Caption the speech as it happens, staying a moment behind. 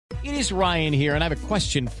It is Ryan here, and I have a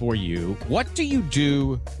question for you. What do you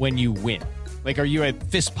do when you win? Like, are you a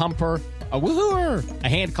fist pumper, a woohooer, a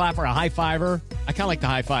hand clapper, a high fiver? I kind of like the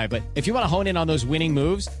high five, but if you want to hone in on those winning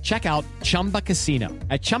moves, check out Chumba Casino.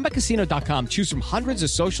 At ChumbaCasino.com, choose from hundreds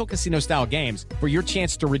of social casino-style games for your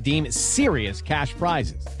chance to redeem serious cash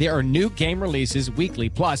prizes. There are new game releases weekly,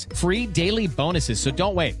 plus free daily bonuses. So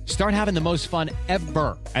don't wait. Start having the most fun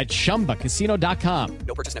ever at ChumbaCasino.com.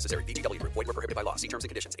 No purchase necessary. VGW Group. Void where prohibited by law. See terms and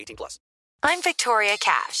conditions. 18+. I'm Victoria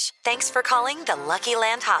Cash. Thanks for calling the Lucky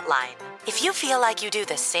Land Hotline. If you feel like you do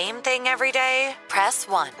the same thing every day, press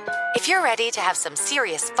 1. If you're ready to have some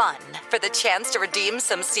serious fun for the chance to redeem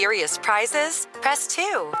some serious prizes, press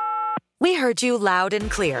 2. We heard you loud and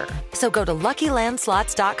clear. So go to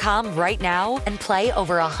LuckyLandSlots.com right now and play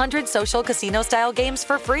over 100 social casino-style games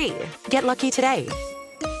for free. Get lucky today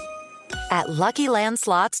at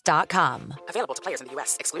LuckyLandSlots.com. Available to players in the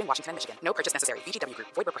U.S., excluding Washington and Michigan. No purchase necessary. VGW Group.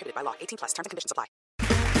 Void where prohibited by law. 18+. Terms and conditions apply.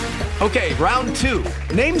 Okay, round 2.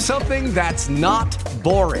 Name something that's not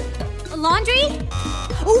boring. A laundry?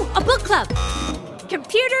 Ooh, a book club.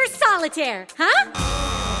 Computer solitaire, huh?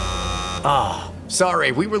 Ah,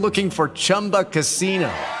 sorry, we were looking for Chumba Casino.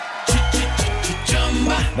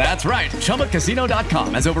 That's right,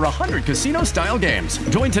 ChumbaCasino.com has over 100 casino-style games.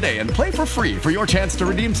 Join today and play for free for your chance to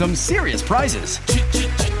redeem some serious prizes.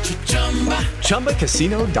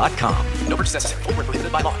 ChumbaCasino.com. No purchase necessary. Void where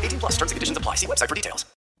prohibited by law. 18+. Terms and conditions apply. See website for details.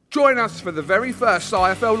 Join us for the very first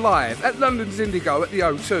IFL Live at London's Indigo at the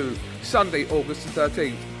O2, Sunday, August the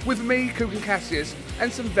 13th, with me, Coogan Cassius,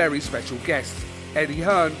 and some very special guests, Eddie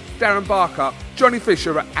Hearn, Darren Barker, Johnny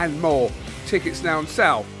Fisher, and more. Tickets now on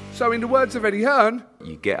sale. So in the words of Eddie Hearn,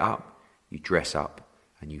 you get up, you dress up,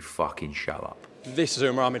 and you fucking show up. This is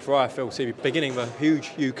Umar Ahmed for IFL TV, beginning of a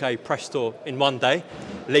huge UK press tour in one day.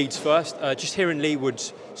 Leeds first. Just hearing Lee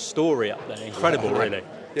Wood's story up there, incredible, really.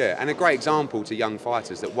 Yeah, and a great example to young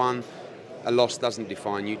fighters that 1, a loss doesn't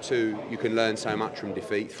define you. 2, you can learn so much from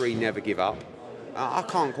defeat. 3, never give up. I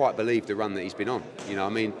can't quite believe the run that he's been on. You know, I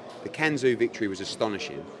mean, the Kanzu victory was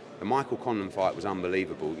astonishing. The Michael Conor fight was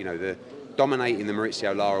unbelievable. You know, the dominating the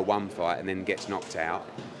Maurizio Lara 1 fight and then gets knocked out,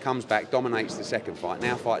 comes back, dominates the 2nd fight,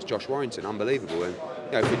 now fights Josh Warrington, unbelievable. And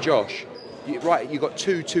you know, for Josh, you've got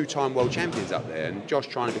 2 two-time world champions up there, and Josh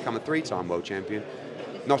trying to become a 3-time world champion.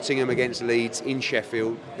 Nottingham against Leeds in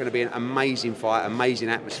Sheffield, going to be an amazing fight, amazing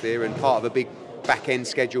atmosphere, and part of a big back-end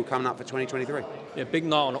schedule coming up for 2023. Yeah, big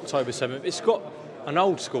night on October 7th. It's got an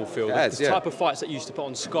old school feel, the type of fights that you used to put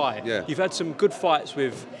on Sky. Yeah. You've had some good fights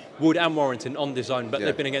with Wood and Warrington on the zone, but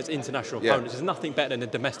they've been against international opponents. There's nothing better than a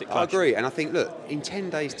domestic clash. I agree, and I think, look, in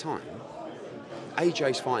 10 days' time,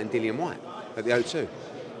 AJ's fighting Dillian White at the O2.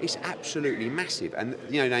 It's absolutely massive. And,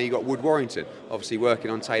 you know, now you've got Wood Warrington, obviously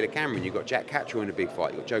working on Taylor Cameron. You've got Jack Catchell in a big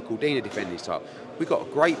fight. You've got Joe Cordina defending his title. We've got a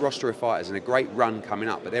great roster of fighters and a great run coming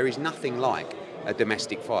up, but there is nothing like a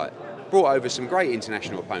domestic fight. Brought over some great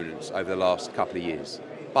international opponents over the last couple of years,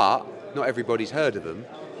 but not everybody's heard of them.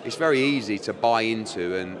 It's very easy to buy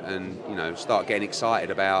into and you know, start getting excited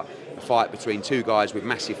about a fight between 2 guys with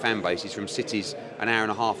massive fan bases from cities an hour and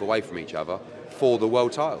a half away from each other for the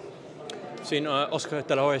world title. Seen Oscar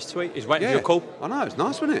De La Hoya's tweet? He's waiting for your call. I know, it's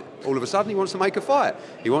nice, wasn't it? All of a sudden he wants to make a fight.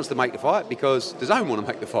 He wants to make the fight because DAZN want to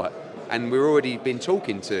make the fight. And we've already been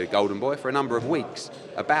talking to Golden Boy for a number of weeks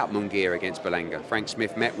about Munguia against Berlanga. Frank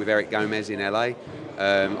Smith met with Eric Gomez in LA.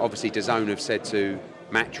 Obviously DAZN have said to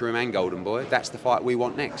Matchroom and Golden Boy, that's the fight we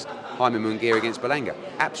want next. Jaime Munguia against Berlanga.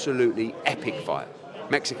 Absolutely epic fight.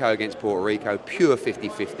 Mexico against Puerto Rico, pure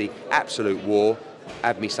 50-50, absolute war.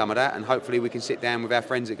 Add me some of that, and hopefully we can sit down with our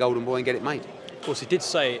friends at Golden Boy and get it made. Of course, he did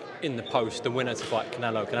say in the post the winner to fight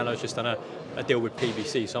Canelo. Canelo's just done a deal with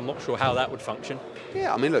PBC, so I'm not sure how that would function.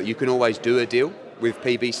 Yeah, I mean, look, you can always do a deal with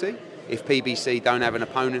PBC. If PBC don't have an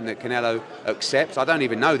opponent that Canelo accepts, I don't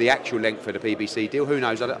even know the actual length for the PBC deal. Who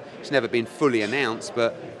knows? It's never been fully announced,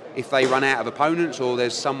 but if they run out of opponents or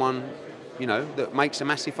there's someone, you know, that makes a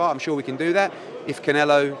massive fight, I'm sure we can do that. If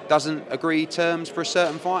Canelo doesn't agree terms for a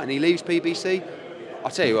certain fight and he leaves PBC, I'll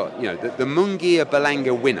tell you what, you know, the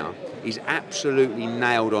Munguia-Berlanga winner is absolutely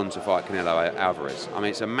nailed on to fight Canelo Alvarez. I mean,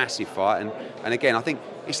 it's a massive fight, and again, I think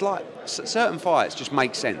it's like certain fights just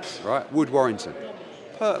make sense, right? Wood Warrington,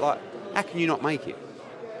 like, how can you not make it?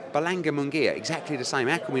 Berlanga-Munguia, exactly the same.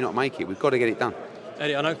 How can we not make it? We've got to get it done.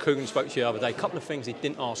 Eddie, I know Coogan spoke to you the other day. A couple of things he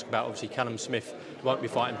didn't ask about. Obviously, Callum Smith won't be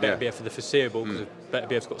fighting BetterBF for the foreseeable because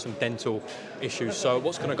BetterBF's got some dental issues. So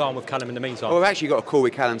what's going to go on with Callum in the meantime? Well, we've actually got a call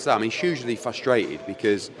with Callum today. I mean, he's hugely frustrated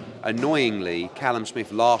because, annoyingly, Callum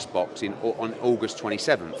Smith last boxed on August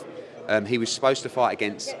 27th. He was supposed to fight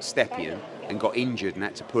against Stepien. and got injured and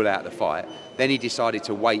had to pull out the fight. Then he decided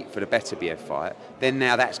to wait for the Beterbiev fight. Then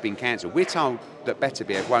now that's been cancelled. We're told that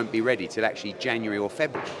Beterbiev won't be ready till actually January or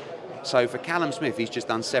February. So for Callum Smith, he's just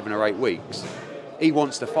done 7 or 8 weeks. He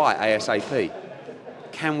wants to fight ASAP.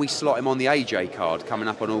 Can we slot him on the AJ card coming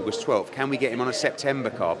up on August 12th? Can we get him on a September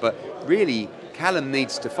card? But really, Callum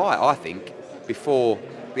needs to fight, I think, before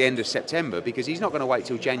the end of September, because he's not going to wait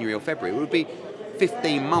till January or February. It would be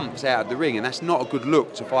 15 months out of the ring, and that's not a good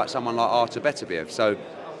look to fight someone like Artur Beterbiev. So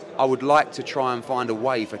I would like to try and find a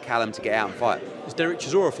way for Callum to get out and fight. Is Derek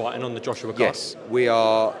Chisora fighting on the Joshua card? Yes, we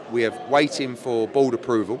are waiting for board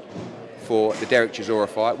approval for the Derek Chisora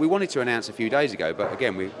fight. We wanted to announce a few days ago, but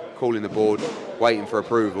again, we're calling the board, waiting for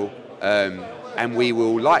approval, and we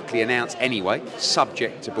will likely announce anyway,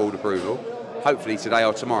 subject to board approval, hopefully today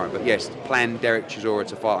or tomorrow. But yes, plan Derek Chisora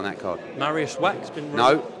to fight on that card. Marius Wack's been...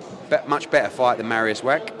 No, much better fight than Marius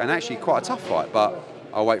Wack, and actually quite a tough fight, but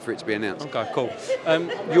I'll wait for it to be announced. Okay, cool.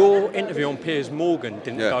 Your interview on Piers Morgan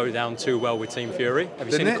didn't go down too well with Team Fury. Have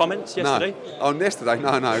you seen the comments yesterday? No. On yesterday?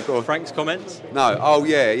 No, go on. Frank's comments? No. Oh,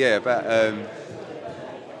 yeah, about...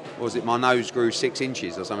 what was it, my nose grew 6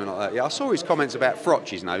 inches or something like that? Yeah, I saw his comments about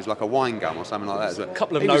Frotch's nose, like a wine gum or something like that as well. A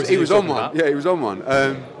couple of noses he was on one. About. Yeah, he was on one.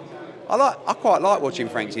 I quite like watching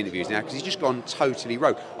Frank's interviews now because he's just gone totally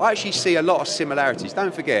rogue. I actually see a lot of similarities.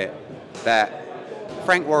 Don't forget that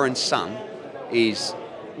Frank Warren's son is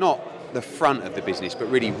not the front of the business,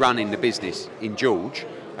 but really running the business in George.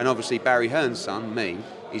 And obviously Barry Hearn's son, me,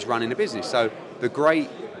 is running the business. So the great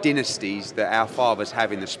dynasties that our fathers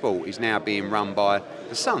have in the sport is now being run by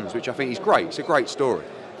the sons, which I think is great. It's a great story.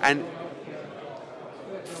 And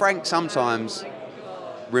Frank sometimes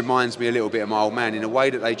reminds me a little bit of my old man in a way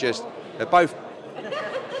that they're both,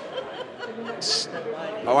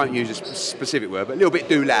 I won't use a specific word, but a little bit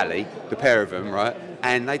doolally, the pair of them, right?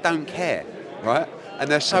 And they don't care, right? And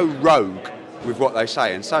they're so rogue with what they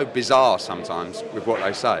say and so bizarre sometimes with what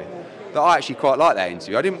they say that I actually quite like that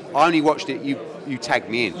interview. I only watched it, you tagged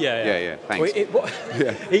me in. Yeah. Thanks.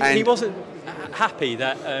 He wasn't happy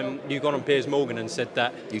that you got on Piers Morgan and said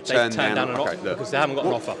that you turned down an offer because they haven't got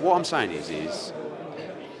an offer. What I'm saying is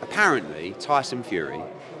apparently Tyson Fury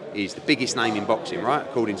is the biggest name in boxing, right?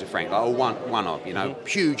 According to Frank, like one of,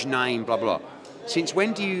 huge name, blah, blah, blah. Since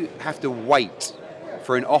when do you have to wait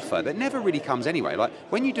for an offer that never really comes anyway? Like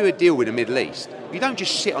when you do a deal with the Middle East, you don't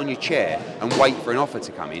just sit on your chair and wait for an offer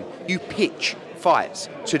to come in. You pitch fights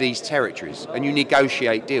to these territories and you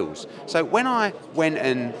negotiate deals. So when I went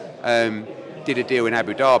and did a deal in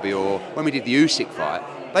Abu Dhabi, or when we did the Usyk fight,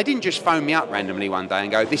 they didn't just phone me up randomly one day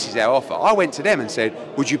and go, this is our offer. I went to them and said,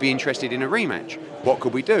 would you be interested in a rematch? What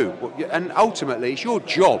could we do? And ultimately, it's your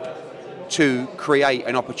job to create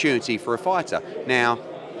an opportunity for a fighter. Now,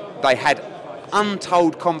 they had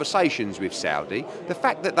untold conversations with Saudi. The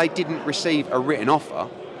fact that they didn't receive a written offer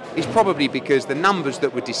is probably because the numbers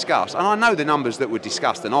that were discussed, and I know the numbers that were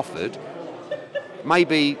discussed and offered,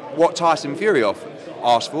 maybe what Tyson Fury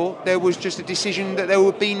asked for, there was just a decision that there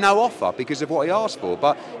would be no offer because of what he asked for.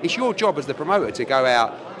 But it's your job as the promoter to go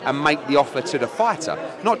out and make the offer to the fighter,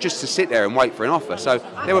 not just to sit there and wait for an offer. So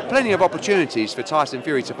there were plenty of opportunities for Tyson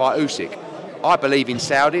Fury to fight Usyk. I believe in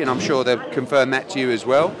Saudi, and I'm sure they'll confirm that to you as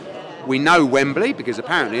well. We know Wembley because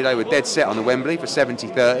apparently they were dead set on the Wembley for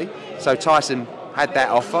 70-30. So Tyson had that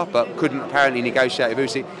offer but couldn't apparently negotiate with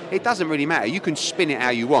Usyk. It doesn't really matter. You can spin it how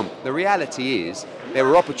you want. The reality is there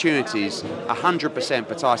were opportunities 100%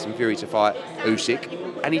 for Tyson Fury to fight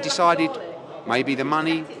Usyk, and he decided maybe the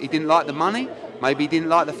money, he didn't like the money, maybe he didn't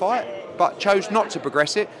like the fight, but chose not to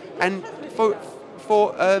progress it and for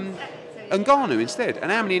Ngannou instead.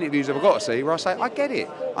 And how many interviews have I got to see where I say, I get it,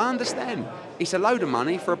 I understand. It's a load of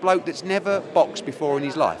money for a bloke that's never boxed before in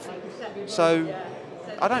his life. So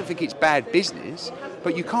I don't think it's bad business,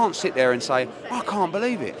 but you can't sit there and say, I can't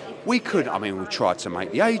believe it. We tried to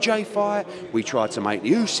make the AJ fight, we tried to make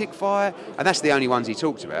the Usyk fight, and that's the only ones he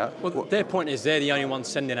talked about. Well, their point is they're the only ones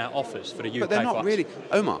sending out offers for the UK But they're not fights. really.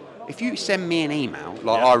 Omar, if you send me an email,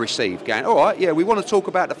 like I received, going, all right, yeah, we want to talk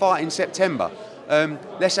about the fight in September.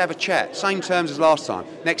 Let's have a chat. Same terms as last time.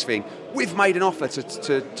 Next thing, we've made an offer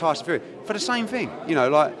to Tyson Fury for the same thing.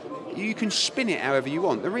 You can spin it however you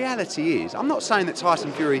want. The reality is, I'm not saying that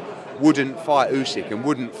Tyson Fury wouldn't fight Usyk and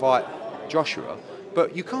wouldn't fight Joshua,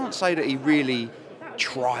 but you can't say that he really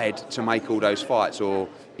tried to make all those fights, or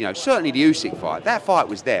certainly the Usyk fight. That fight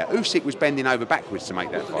was there. Usyk was bending over backwards to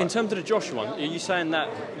make that fight. In terms of the Joshua one, are you saying that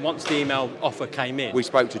once the email offer came in, we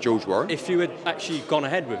spoke to George Warren? If you had actually gone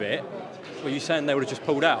ahead with it, were you saying they would have just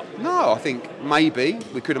pulled out? No, I think maybe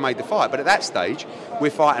we could have made the fight, but at that stage, we're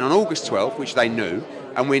fighting on August 12th, which they knew,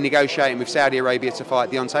 and we're negotiating with Saudi Arabia to fight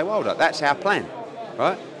Deontay Wilder. That's our plan,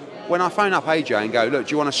 right? when I phone up AJ and go, look,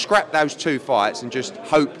 do you want to scrap those 2 fights and just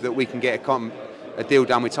hope that we can get a deal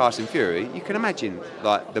done with Tyson Fury? You can imagine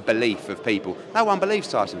like the belief of people. No one believes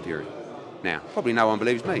Tyson Fury now. Probably no one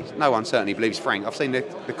believes me. No one certainly believes Frank. I've seen the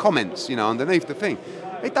comments, underneath the thing.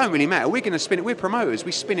 It don't really matter. We're going to spin it. We're promoters.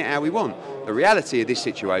 We spin it how we want. The reality of this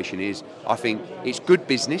situation is, I think it's good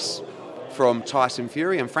business from Tyson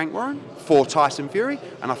Fury and Frank Warren for Tyson Fury,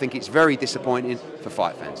 and I think it's very disappointing for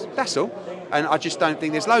fight fans. That's all. And I just don't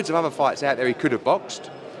think there's loads of other fights out there he could have boxed.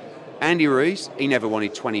 Andy Ruiz, he never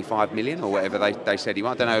wanted 25 million or whatever they said he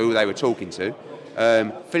wanted. I don't know who they were talking to.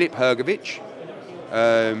 Filip Hrgovic,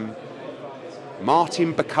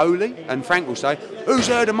 Martin Bakole, and Frank will say, who's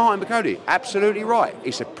heard of Martin Bakole? Absolutely right.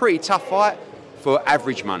 It's a pretty tough fight for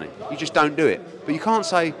average money. You just don't do it. But you can't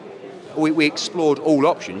say, we explored all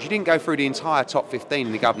options. You didn't go through the entire top 15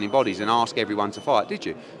 in the governing bodies and ask everyone to fight, did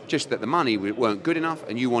you? Just that the money weren't good enough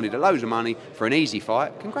and you wanted a load of money for an easy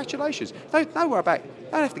fight. Congratulations. Don't worry about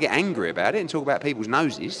it. Don't have to get angry about it and talk about people's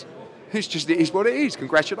noses. It is what it is.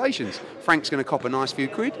 Congratulations. Frank's going to cop a nice few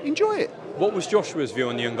quid. Enjoy it. What was Joshua's view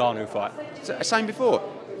on the Ngannou fight? Same before.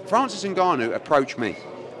 Francis Ngannou approached me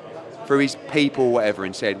through his people, whatever,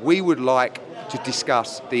 and said, we would like to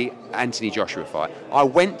discuss the Anthony Joshua fight. I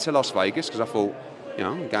went to Las Vegas because I thought, I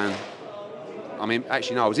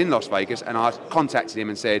was in Las Vegas and I contacted him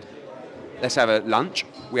and said, let's have a lunch.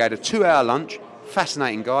 We had a 2-hour lunch.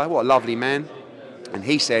 Fascinating guy. What a lovely man. And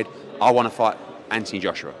he said, I want to fight Anthony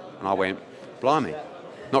Joshua. And I went, blimey.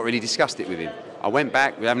 Not really discussed it with him. I went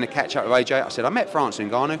back, we're having a catch up with AJ. I said, I met Francis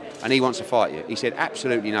Ngannou and he wants to fight you. He said,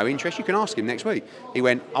 absolutely no interest. You can ask him next week. He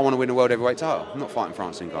went, I want to win a world heavyweight title. I'm not fighting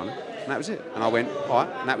Francis Ngannou. And that was it. And I went, all right.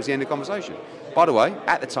 And that was the end of the conversation. By the way,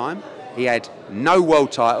 at the time, he had no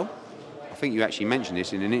world title. I think you actually mentioned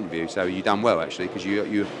this in an interview, so you done well actually, because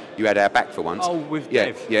you had our back for once. Oh, with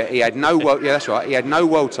Dave. Yeah, he had no world. Yeah, that's right. He had no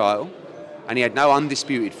world title, and he had no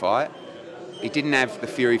undisputed fight. He didn't have the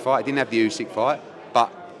Fury fight. He didn't have the Usyk fight.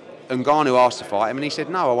 But Ngannou asked to fight him, and he said,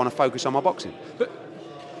 no, I want to focus on my boxing. But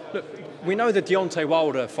look, we know the Deontay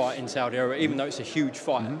Wilder fight in Saudi Arabia, even though it's a huge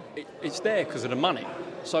fight, it's there because of the money.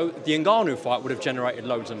 So the Ngannou fight would have generated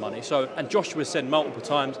loads of money. And Joshua said multiple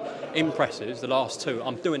times in presses, the last 2,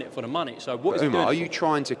 I'm doing it for the money. So what is Umar, are you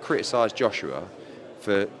trying to criticise Joshua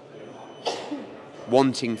for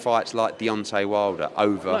wanting fights like Deontay Wilder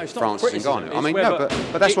over Francis Ngannou? I mean, no,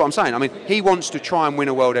 but that's what I'm saying. I mean, he wants to try and win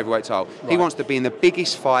a world heavyweight title. Right. He wants to be in the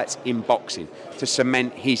biggest fights in boxing to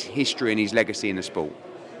cement his history and his legacy in the sport.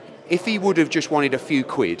 If he would have just wanted a few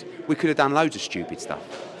quid, we could have done loads of stupid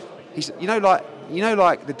stuff. He's,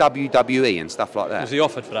 like the WWE and stuff like that. Was he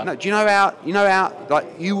offered for that? No. Do you know how like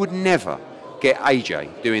you would never get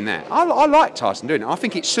AJ doing that? I like Tyson doing it. I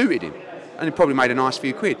think it suited him, and he probably made a nice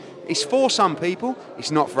few quid. It's for some people.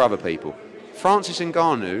 It's not for other people. Francis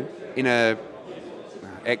Ngannou in a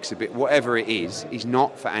exhibit, whatever it is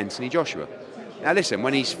not for Anthony Joshua. Now listen,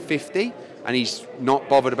 when he's 50 and he's not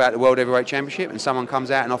bothered about the World Heavyweight Championship, and someone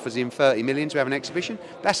comes out and offers him 30 million to have an exhibition,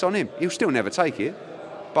 that's on him. He'll still never take it.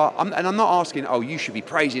 But I'm not asking, you should be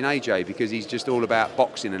praising AJ because he's just all about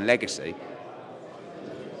boxing and legacy.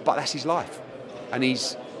 But that's his life. And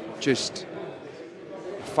he's just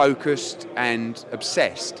focused and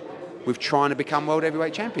obsessed with trying to become world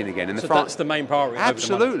heavyweight champion again. And that's the main priority.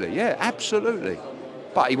 Absolutely, yeah, absolutely.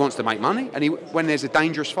 But he wants to make money. And when there's a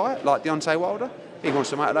dangerous fight like Deontay Wilder, he wants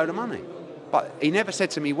to make a load of money. But he never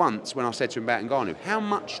said to me once when I said to him about Ngannou, how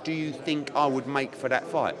much do you think I would make for that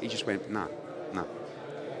fight? He just went, no.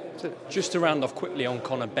 Just to round off quickly on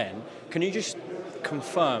Conor Benn, can you just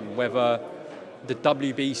confirm whether the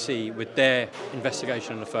WBC with their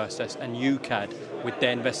investigation in the first test and Ukad with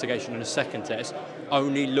their investigation in the second test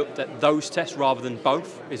only looked at those tests rather than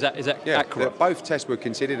both? Is that accurate? Both tests were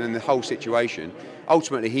considered in the whole situation.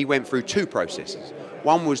 Ultimately, he went through 2 processes.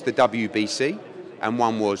 One was the WBC and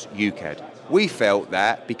one was Ukad. We felt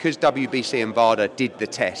that because WBC and VADA did the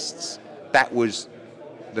tests, that was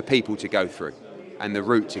the people to go through and the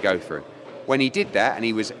route to go through. When he did that and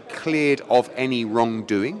he was cleared of any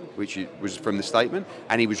wrongdoing, which was from the statement,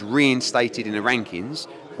 and he was reinstated in the rankings,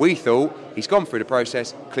 we thought he's gone through the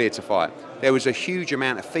process, cleared to fight. There was a huge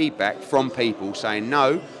amount of feedback from people saying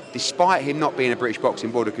no, despite him not being a British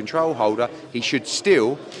Boxing Board of Control holder, he should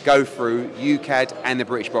still go through UKAD and the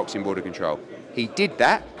British Boxing Board of Control. He did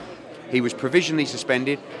that. He was provisionally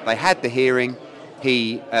suspended. They had the hearing.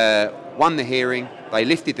 He won the hearing. They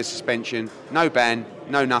lifted the suspension. No ban,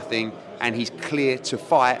 no nothing. And he's clear to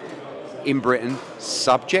fight in Britain,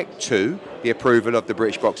 subject to the approval of the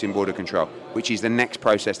British Boxing Board of Control, which is the next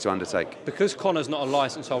process to undertake. Because Conor's not a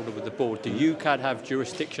licence holder with the board, do UKAD have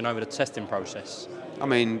jurisdiction over the testing process? I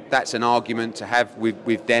mean, that's an argument to have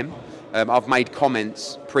with them. I've made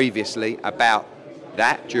comments previously about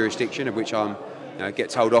that jurisdiction, of which I'm get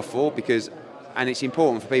told off for, and it's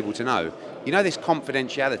important for people to know. There's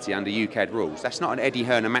confidentiality under UKAD rules. That's not an Eddie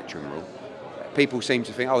Hearn and Matchroom rule. People seem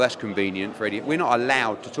to think, oh, that's convenient for Eddie. We're not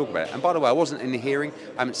allowed to talk about it. And by the way, I wasn't in the hearing.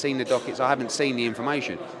 I haven't seen the dockets. I haven't seen the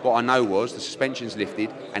information. What I know was the suspension's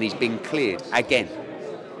lifted and he's been cleared again.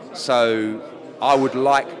 So I would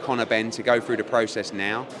like Conor Benn to go through the process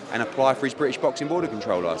now and apply for his British Boxing Border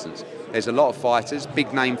Control licence. There's a lot of fighters,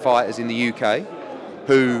 big name fighters in the UK,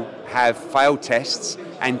 who have failed tests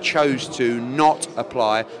and chose to not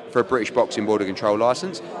apply for a British Boxing Border Control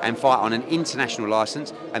licence and fight on an international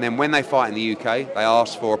licence, and then when they fight in the UK, they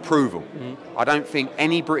ask for approval. I don't think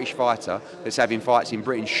any British fighter that's having fights in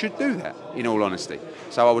Britain should do that, in all honesty.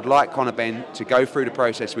 So I would like Conor Benn to go through the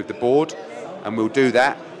process with the board, and we'll do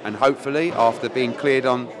that, and hopefully, after being cleared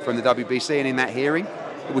on from the WBC and in that hearing,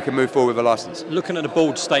 we can move forward with a licence. Looking at the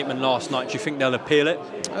board statement last night, do you think they'll appeal it?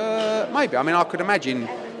 Maybe. I mean, I could imagine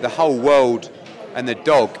the whole world and the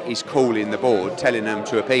dog is calling the board, telling them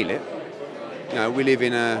to appeal it. We live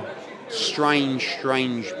in a strange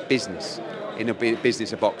business, in a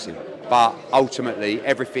business of boxing. But ultimately,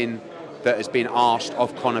 everything that has been asked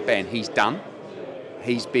of Conor Benn, he's done.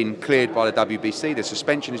 He's been cleared by the WBC. The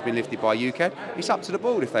suspension has been lifted by UKAD. It's up to the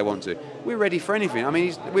board if they want to. We're ready for anything. I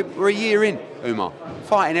mean, we're a year in, Umar,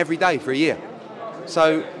 fighting every day for a year.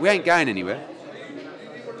 So we ain't going anywhere.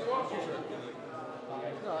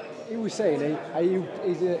 He was saying,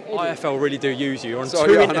 IFL really do use you. You're on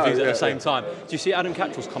two interviews at the same time. Do you see Adam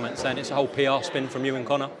Cattrall's comment saying it's a whole PR spin from you and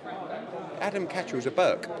Conor? Adam Cattrall's a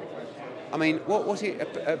Burke. I mean, what was it?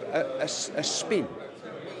 A spin?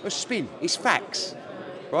 A spin. It's facts,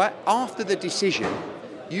 right? After the decision,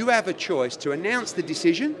 you have a choice to announce the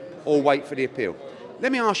decision or wait for the appeal.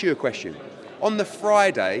 Let me ask you a question. On the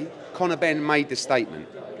Friday, Conor Benn made the statement.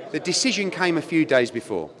 The decision came a few days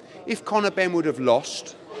before. If Conor Benn would have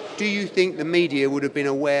lost, do you think the media would have been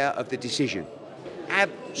aware of the decision?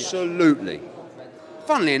 Absolutely.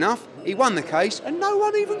 Funnily enough, he won the case and no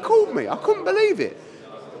one even called me. I couldn't believe it.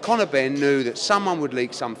 Conor Benn knew that someone would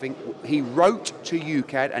leak something. He wrote to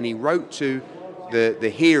UKAD and he wrote to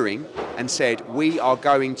the hearing and said, we are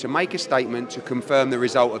going to make a statement to confirm the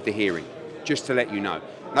result of the hearing, just to let you know.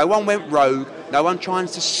 No one went rogue, no one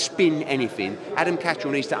tries to spin anything. Adam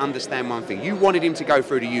Cattrall needs to understand one thing. You wanted him to go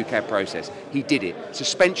through the UKAD process. He did it.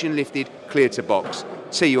 Suspension lifted, cleared to box.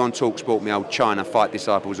 See you on TalkSport, my old China fight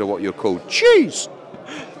disciples, or what you're called. Cheese!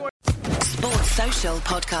 Sports Social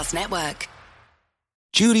Podcast Network.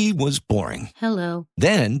 Judy was boring. Hello.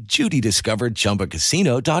 Then Judy discovered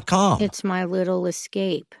ChumbaCasino.com. It's my little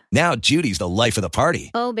escape. Now Judy's the life of the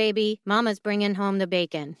party. Oh, baby, mama's bringing home the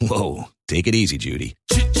bacon. Whoa, take it easy, Judy.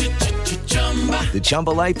 The Chumba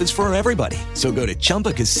life is for everybody. So go to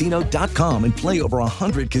ChumbaCasino.com and play over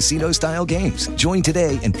 100 casino-style games. Join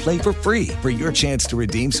today and play for free for your chance to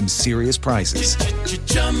redeem some serious prizes.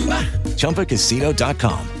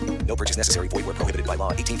 ChumbaCasino.com. No purchase necessary. Void where prohibited by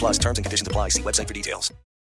law. 18+ terms and conditions apply. See website for details.